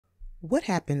What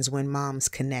happens when moms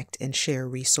connect and share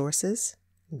resources?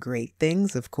 Great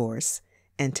things, of course,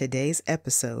 and today's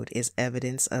episode is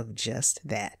evidence of just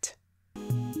that.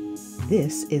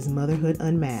 This is Motherhood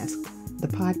Unmasked, the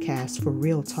podcast for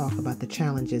real talk about the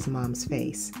challenges moms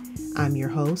face. I'm your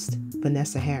host,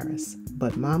 Vanessa Harris.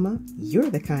 But mama, you're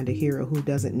the kind of hero who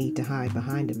doesn't need to hide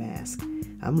behind a mask.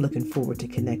 I'm looking forward to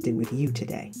connecting with you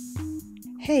today.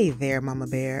 Hey there, Mama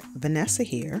Bear. Vanessa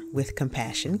here with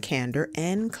compassion, candor,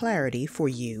 and clarity for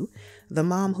you, the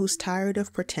mom who's tired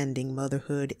of pretending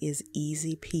motherhood is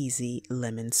easy peasy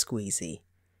lemon squeezy.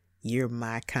 You're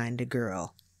my kind of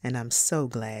girl, and I'm so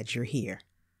glad you're here.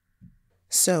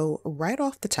 So right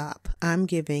off the top, I'm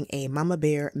giving a Mama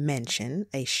Bear mention,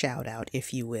 a shout out,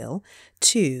 if you will,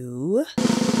 to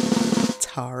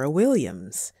Tara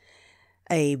Williams.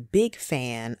 A big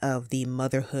fan of the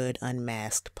Motherhood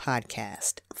Unmasked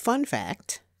podcast. Fun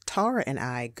fact, Tara and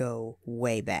I go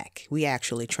way back. We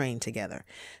actually trained together.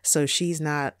 So she's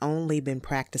not only been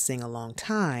practicing a long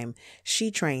time, she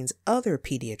trains other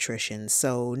pediatricians.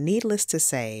 So needless to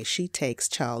say, she takes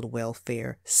child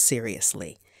welfare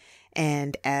seriously.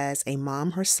 And as a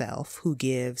mom herself who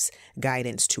gives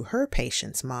guidance to her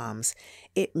patients' moms,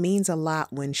 it means a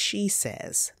lot when she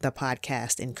says the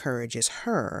podcast encourages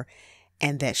her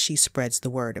and that she spreads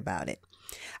the word about it.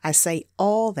 I say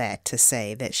all that to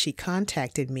say that she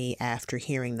contacted me after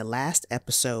hearing the last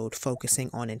episode focusing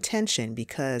on intention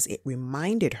because it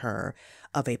reminded her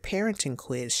of a parenting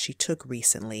quiz she took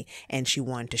recently and she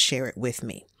wanted to share it with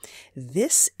me.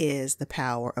 This is the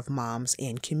power of moms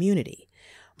in community.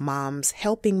 Moms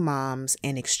helping moms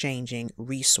and exchanging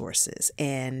resources,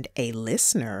 and a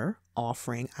listener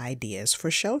offering ideas for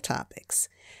show topics.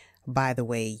 By the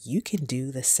way, you can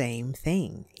do the same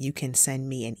thing. You can send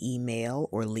me an email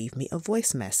or leave me a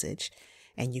voice message,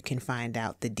 and you can find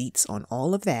out the deets on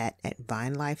all of that at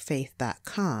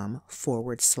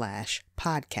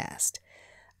vinelifefaith.com/podcast.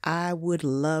 I would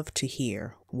love to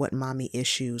hear what mommy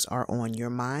issues are on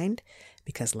your mind,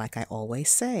 because like I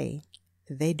always say,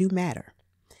 they do matter.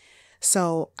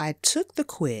 So I took the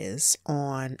quiz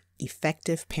on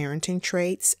effective parenting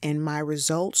traits, and my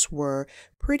results were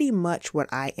pretty much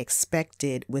what I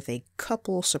expected with a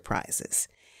couple surprises.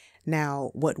 Now,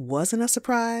 what wasn't a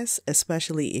surprise,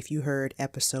 especially if you heard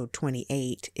episode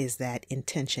 28, is that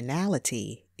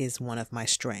intentionality is one of my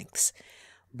strengths.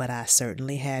 But I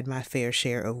certainly had my fair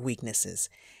share of weaknesses,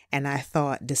 and I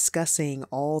thought discussing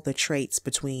all the traits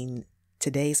between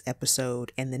today's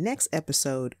episode and the next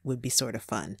episode would be sort of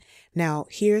fun. Now,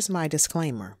 here's my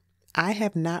disclaimer. I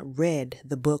have not read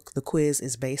the book the quiz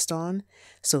is based on,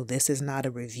 so this is not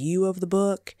a review of the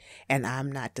book, and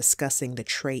I'm not discussing the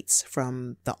traits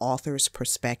from the author's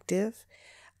perspective.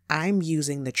 I'm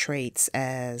using the traits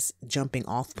as jumping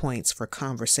off points for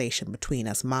conversation between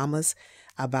us mamas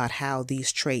about how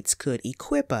these traits could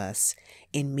equip us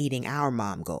in meeting our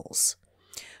mom goals.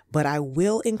 But I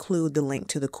will include the link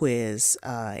to the quiz.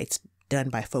 It's done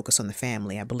by Focus on the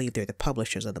Family. I believe they're the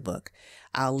publishers of the book.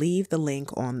 I'll leave the link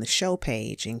on the show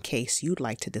page in case you'd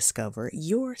like to discover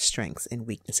your strengths and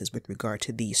weaknesses with regard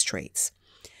to these traits.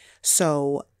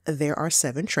 So there are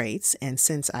 7 traits, and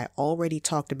since I already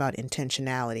talked about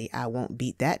intentionality, I won't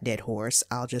beat that dead horse.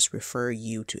 I'll just refer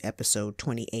you to episode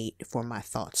 28 for my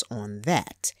thoughts on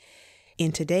that.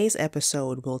 In today's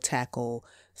episode, we'll tackle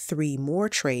 3 more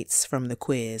traits from the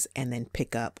quiz and then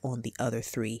pick up on the other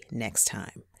 3 next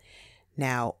time.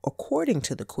 Now, according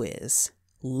to the quiz,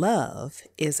 love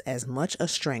is as much a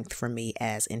strength for me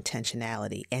as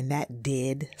intentionality, and that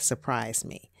did surprise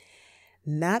me.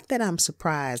 Not that I'm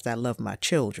surprised I love my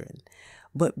children,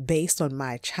 but based on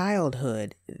my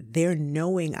childhood, their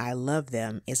knowing I love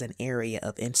them is an area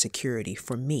of insecurity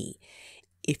for me.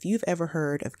 If you've ever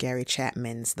heard of Gary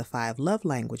Chapman's The 5 Love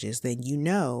Languages, then you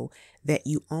know that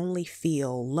you only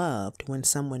feel loved when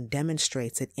someone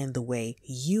demonstrates it in the way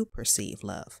you perceive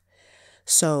love.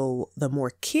 So the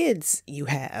more kids you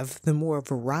have, the more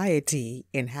variety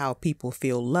in how people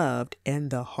feel loved, and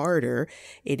the harder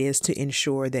it is to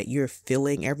ensure that you're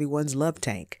filling everyone's love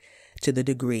tank to the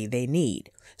degree they need.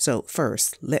 So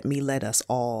first, let me let us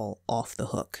all off the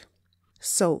hook.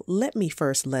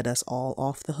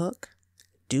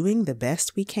 Doing the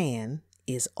best we can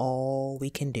is all we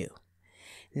can do.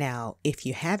 Now, if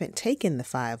you haven't taken the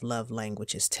 5 love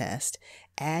languages test,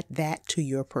 add that to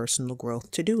your personal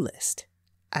growth to-do list.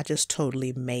 I just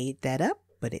totally made that up,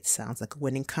 but it sounds like a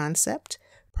winning concept.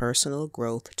 Personal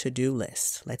growth to-do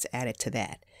list. Let's add it to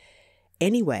that.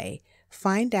 Anyway,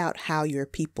 find out how your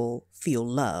people feel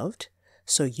loved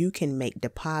so you can make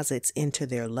deposits into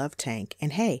their love tank.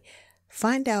 And hey,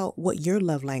 find out what your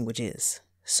love language is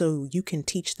so you can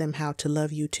teach them how to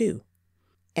love you too.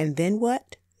 And then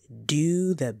what?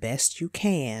 Do the best you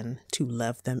can to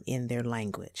love them in their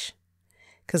language.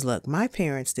 Because look, my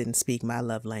parents didn't speak my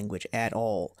love language at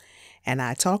all. And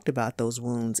I talked about those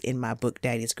wounds in my book,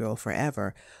 Daddy's Girl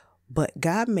Forever. But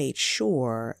God made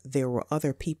sure there were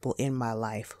other people in my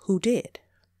life who did.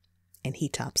 And he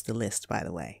tops the list, by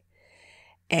the way.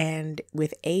 And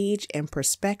with age and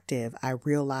perspective, I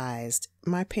realized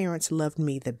my parents loved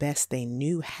me the best they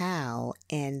knew how,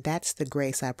 and that's the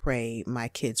grace I pray my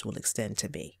kids will extend to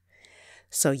me.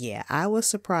 So yeah, I was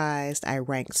surprised I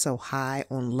ranked so high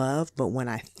on love, but when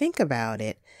I think about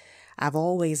it, I've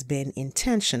always been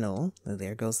intentional,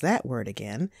 there goes that word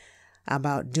again,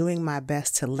 about doing my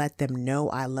best to let them know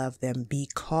I love them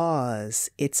because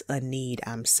it's a need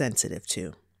I'm sensitive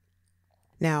to.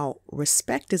 Now,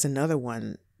 respect is another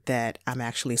one that I'm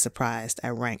actually surprised I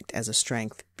ranked as a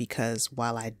strength, because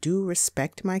while I do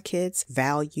respect my kids'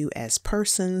 value as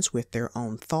persons with their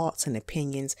own thoughts and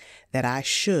opinions that I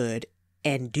should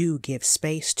and do give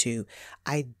space to,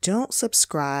 I don't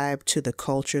subscribe to the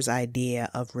culture's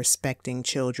idea of respecting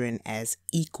children as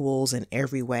equals in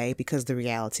every way, because the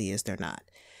reality is they're not.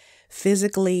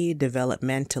 Physically,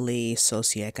 developmentally,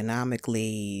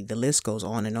 socioeconomically, the list goes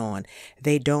on and on.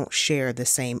 They don't share the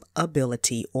same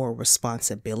ability or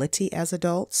responsibility as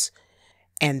adults.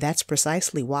 And that's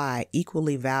precisely why,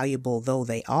 equally valuable though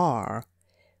they are,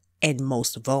 and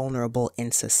most vulnerable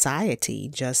in society,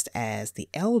 just as the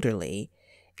elderly,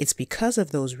 it's because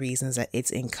of those reasons that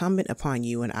it's incumbent upon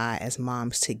you and I as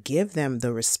moms to give them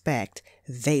the respect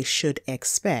they should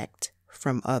expect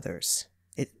from others.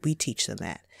 We teach them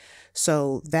that.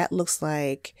 So that looks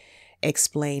like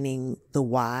explaining the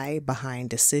why behind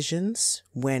decisions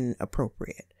when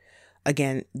appropriate.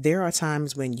 Again, there are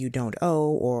times when you don't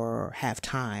owe or have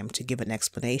time to give an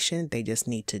explanation. They just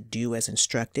need to do as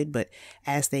instructed. But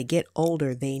as they get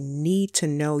older, they need to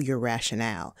know your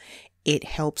rationale. It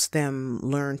helps them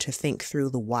learn to think through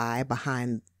the why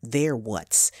behind their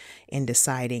what's in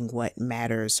deciding what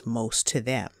matters most to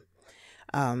them.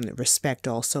 Respect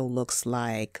also looks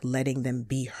like letting them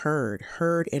be heard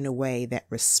in a way that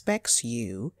respects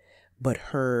you, but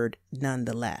heard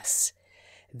nonetheless.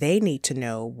 They need to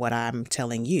know what I'm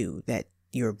telling you, that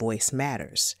your voice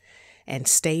matters. And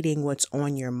stating what's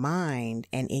on your mind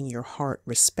and in your heart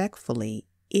respectfully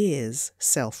is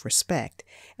self-respect.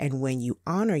 And when you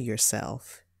honor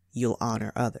yourself, you'll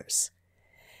honor others.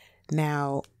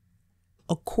 Now,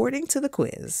 according to the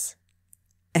quiz,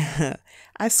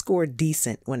 I scored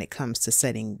decent when it comes to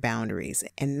setting boundaries,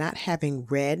 and not having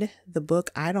read the book,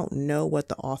 I don't know what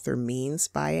the author means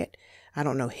by it. I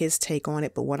don't know his take on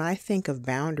it, but when I think of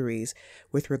boundaries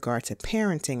with regard to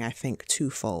parenting, I think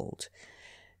twofold.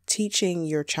 Teaching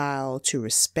your child to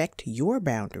respect your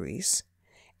boundaries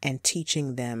and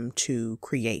teaching them to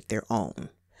create their own.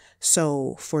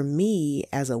 So for me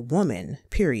as a woman,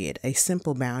 period, a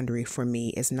simple boundary for me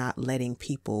is not letting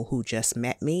people who just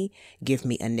met me give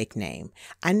me a nickname.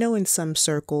 I know in some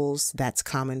circles that's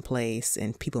commonplace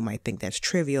and people might think that's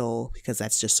trivial because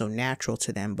that's just so natural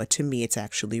to them. But to me, it's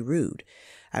actually rude.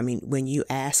 I mean, when you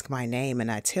ask my name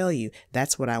and I tell you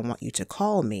that's what I want you to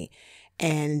call me,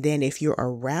 and then if you're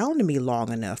around me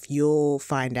long enough, you'll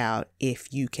find out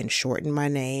if you can shorten my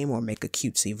name or make a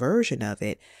cutesy version of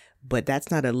it. But that's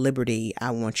not a liberty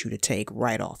I want you to take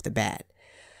right off the bat.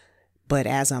 But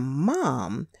as a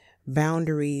mom,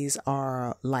 boundaries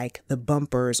are like the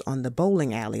bumpers on the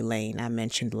bowling alley lane I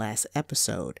mentioned last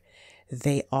episode.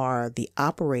 They are the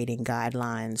operating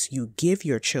guidelines you give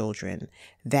your children,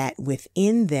 that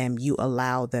within them you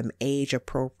allow them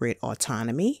age-appropriate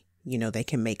autonomy. You know, they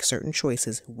can make certain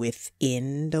choices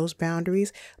within those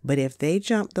boundaries, but if they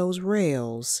jump those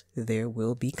rails, there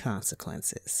will be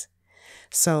consequences.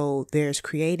 So there's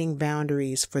creating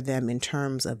boundaries for them in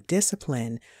terms of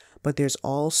discipline, but there's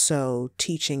also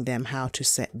teaching them how to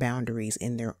set boundaries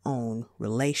in their own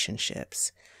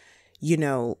relationships. You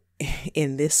know,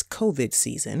 in this COVID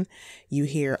season, you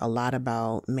hear a lot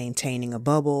about maintaining a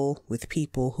bubble with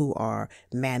people who are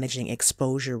managing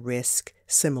exposure risk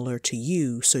similar to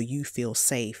you, so you feel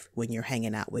safe when you're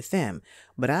hanging out with them.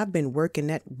 But I've been working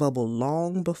that bubble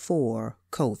long before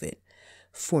COVID.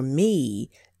 For me,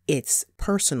 it's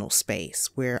personal space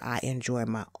where I enjoy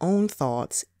my own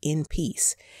thoughts in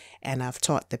peace. And I've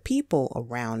taught the people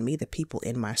around me, the people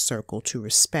in my circle, to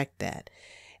respect that.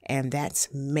 And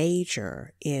that's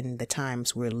major in the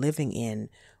times we're living in,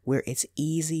 where it's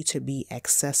easy to be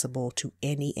accessible to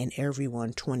any and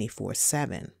everyone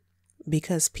 24/7.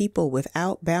 Because people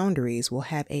without boundaries will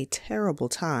have a terrible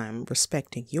time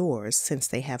respecting yours, since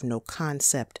they have no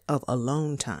concept of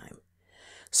alone time.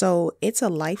 So it's a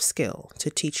life skill to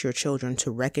teach your children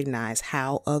to recognize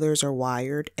how others are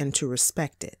wired and to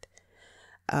respect it.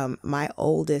 My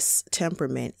oldest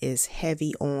temperament is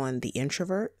heavy on the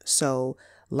introvert. So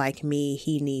like me,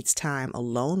 he needs time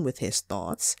alone with his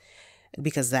thoughts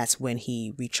because that's when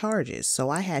he recharges. So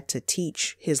I had to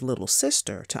teach his little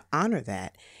sister to honor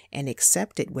that and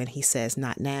accept it when he says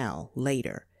not now,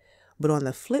 later. But on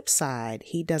the flip side,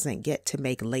 he doesn't get to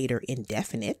make later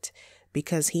indefinite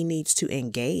because he needs to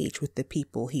engage with the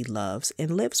people he loves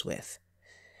and lives with.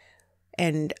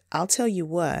 And I'll tell you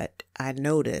what I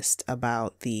noticed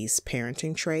about these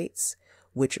parenting traits,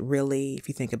 which really, if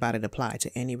you think about it, apply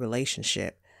to any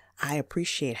relationship. I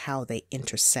appreciate how they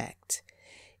intersect.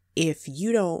 If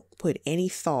you don't put any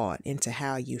thought into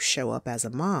how you show up as a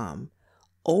mom,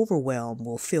 overwhelm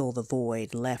will fill the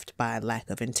void left by lack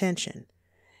of intention.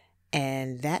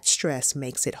 And that stress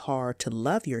makes it hard to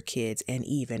love your kids and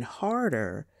even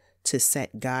harder to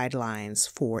set guidelines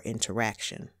for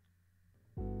interaction.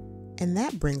 And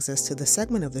that brings us to the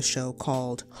segment of the show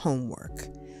called Homework,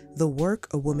 the work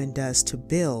a woman does to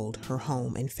build her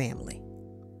home and family.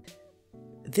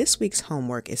 This week's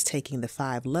homework is taking the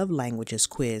 5 love languages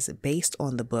quiz based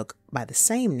on the book by the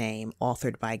same name,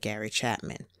 authored by Gary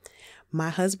Chapman. My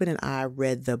husband and I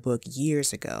read the book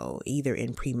years ago, either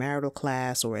in premarital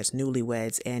class or as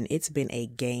newlyweds, and it's been a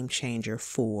game changer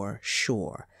for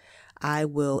sure. I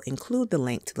will include the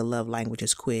link to the Love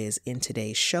Languages quiz in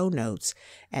today's show notes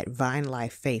at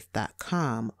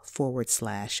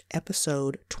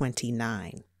vinelifefaith.com/episode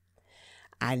 29.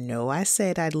 I know I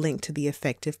said I'd link to the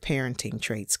effective parenting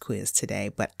traits quiz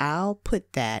today, but I'll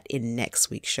put that in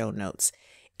next week's show notes.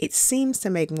 It seems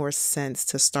to make more sense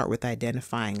to start with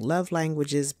identifying love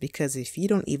languages because if you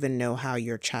don't even know how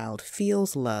your child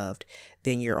feels loved,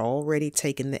 then you're already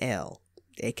taking the L,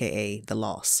 aka the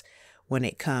loss, when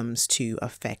it comes to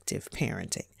effective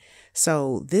parenting.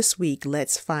 So this week,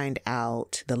 let's find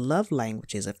out the love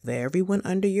languages of everyone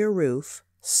under your roof,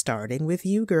 starting with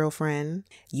you, girlfriend.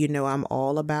 You know I'm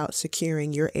all about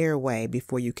securing your airway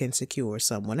before you can secure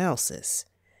someone else's.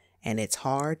 And it's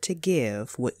hard to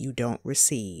give what you don't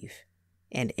receive.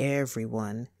 And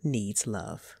everyone needs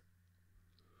love.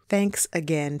 Thanks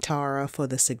again, Tara, for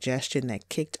the suggestion that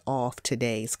kicked off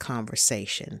today's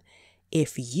conversation.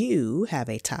 If you have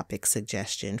a topic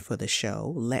suggestion for the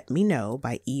show, let me know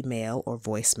by email or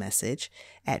voice message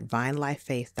at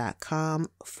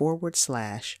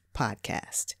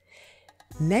vinelifefaith.com/podcast.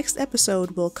 Next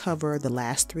episode, we'll cover the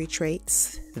last 3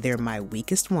 traits. They're my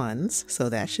weakest ones, so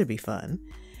that should be fun.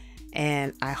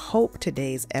 And I hope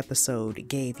today's episode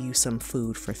gave you some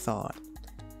food for thought.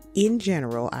 In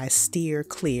general, I steer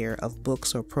clear of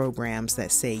books or programs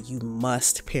that say you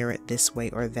must parent this way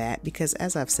or that because,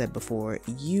 as I've said before,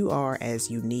 you are as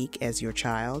unique as your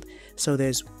child, so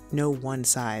there's no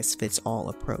one-size-fits-all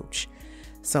approach.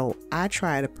 So I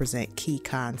try to present key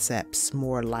concepts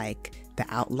more like the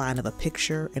outline of a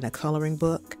picture in a coloring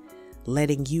book,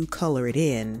 letting you color it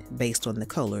in based on the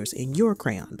colors in your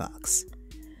crayon box.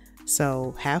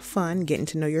 So have fun getting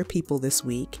to know your people this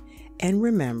week, and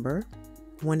remember,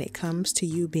 when it comes to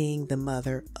you being the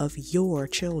mother of your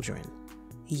children,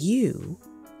 you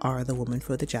are the woman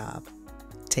for the job.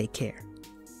 Take care.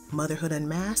 Motherhood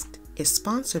Unmasked is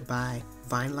sponsored by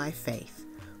Vine Life Faith,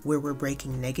 where we're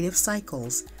breaking negative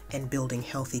cycles and building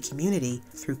healthy community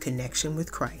through connection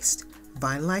with Christ.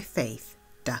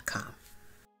 vinelifefaith.com